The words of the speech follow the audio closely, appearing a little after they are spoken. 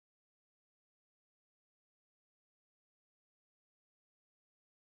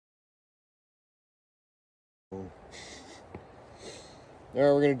All right,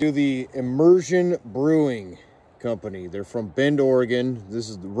 we're going to do the Immersion Brewing Company. They're from Bend, Oregon. This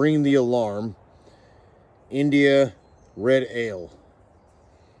is the Ring the Alarm India Red Ale.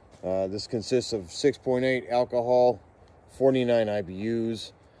 This consists of 6.8 alcohol, 49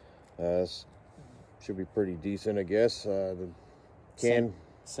 IBUs. This should be pretty decent, I guess. The can...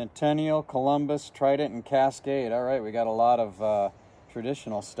 Centennial, Columbus, Trident, and Cascade. All right, we got a lot of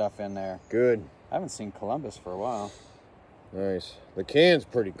traditional stuff in there. Good. I haven't seen Columbus for a while. Nice. The can's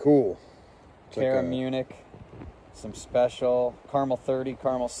pretty cool. It's Cara like Munich, some special, caramel 30,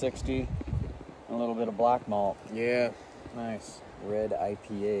 caramel 60, and a little bit of black malt. Yeah. Nice. Red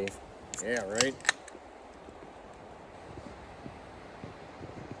IPA. Yeah, right?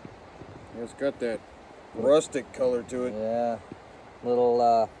 It's got that rustic color to it. Yeah.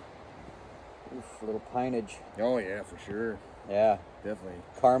 Little pinage. Oh, yeah, for sure. Yeah. Definitely.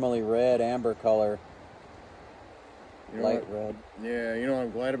 Caramely red, amber color. You know Light what? red. Yeah, you know what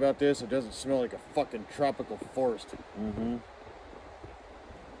I'm glad about this? It doesn't smell like a fucking tropical forest. Mm-hmm.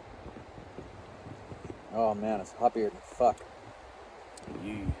 Oh, man, it's hoppier than fuck.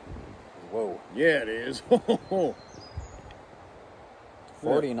 Yeah. Whoa. Yeah, it is.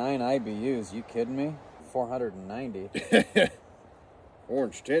 49 IBUs, you kidding me? 490.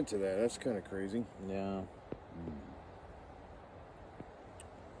 Orange tint to that. That's kind of crazy. Yeah.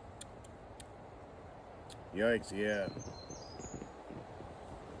 Yikes, yeah.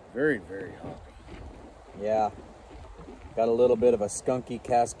 Very, very hoppy. Yeah. Got a little bit of a skunky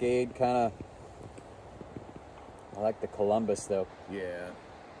Cascade kind of. I like the Columbus though. Yeah.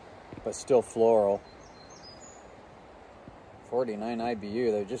 But still floral. 49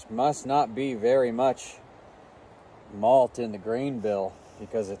 IBU. There just must not be very much malt in the grain bill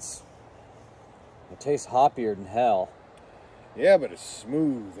because it tastes hoppier than hell. Yeah, but it's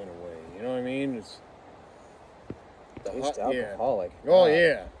smooth in a way. You know what I mean? It's Tastes alcoholic. Yeah. Oh,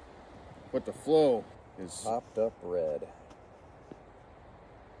 yeah. But the flow is Hopped up red.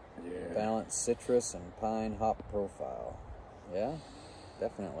 yeah. Balanced citrus and pine hop profile. Yeah,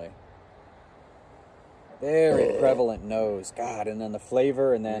 definitely. Very prevalent nose. God, and then the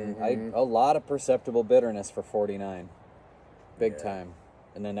flavor, and then a lot of perceptible bitterness for 49. Big time.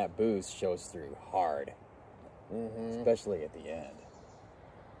 And then that booze shows through hard. Especially at the end.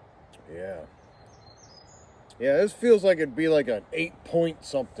 Yeah. Yeah, this feels like it'd be like an 8 point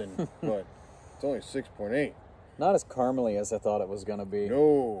something, but it's only 6.8. Not as caramely as I thought it was going to be.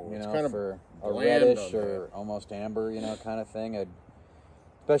 No, you it's know, kind of for a bland reddish on or that. almost amber, you know, kind of thing.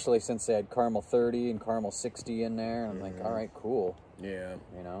 Especially since they had caramel 30 and caramel 60 in there. I'm like, all right, cool. Yeah.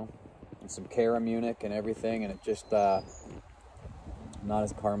 You know, and some Cara Munich and everything, and it just not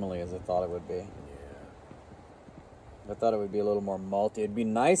as caramely as I thought it would be. I thought it would be a little more malty. It'd be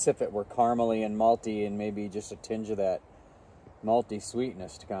nice if it were caramely and malty and maybe just a tinge of that malty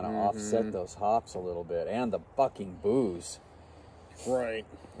sweetness to kind of offset those hops a little bit. And the fucking booze. Right.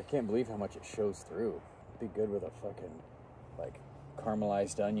 I can't believe how much it shows through. It'd be good with a fucking, like,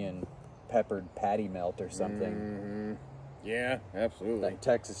 caramelized onion, peppered patty melt or something. Yeah, absolutely. That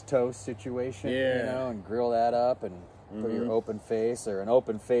Texas toast situation, Yeah. you know, and grill that up and put your open face, or an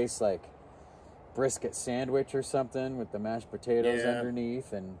open face, like, brisket sandwich or something with the mashed potatoes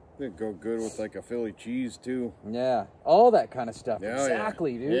underneath, and it'd go good with like a Philly cheese too. yeah, all that kind of stuff. Oh,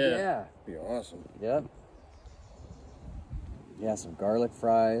 Exactly, dude. Yeah. Be awesome. Yep. Yeah, some garlic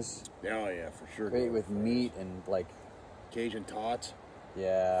fries. Oh yeah, for sure. Great with meat and like Cajun tots.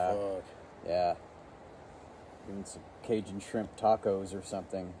 yeah, Fuck. yeah. Even some Cajun shrimp tacos or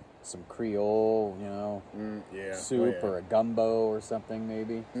something. Some Creole, you know, Yeah. soup or a gumbo or something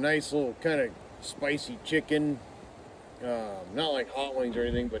maybe. Nice little kind of spicy chicken. Not like hot wings or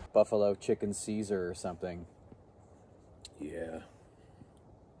anything, but Buffalo chicken Caesar or something. yeah.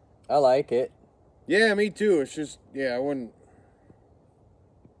 I like it. Yeah, me too. It's just I wouldn't.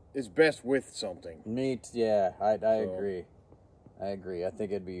 It's best with something. Yeah, I agree. I agree. I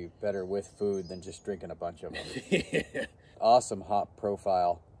think it'd be better with food than just drinking a bunch of them. Yeah. Awesome hop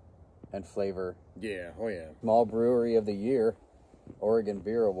profile and flavor. Yeah. Oh yeah. Small Brewery of the Year, Oregon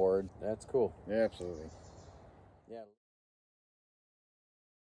Beer Award. That's cool. Yeah, absolutely. Yeah.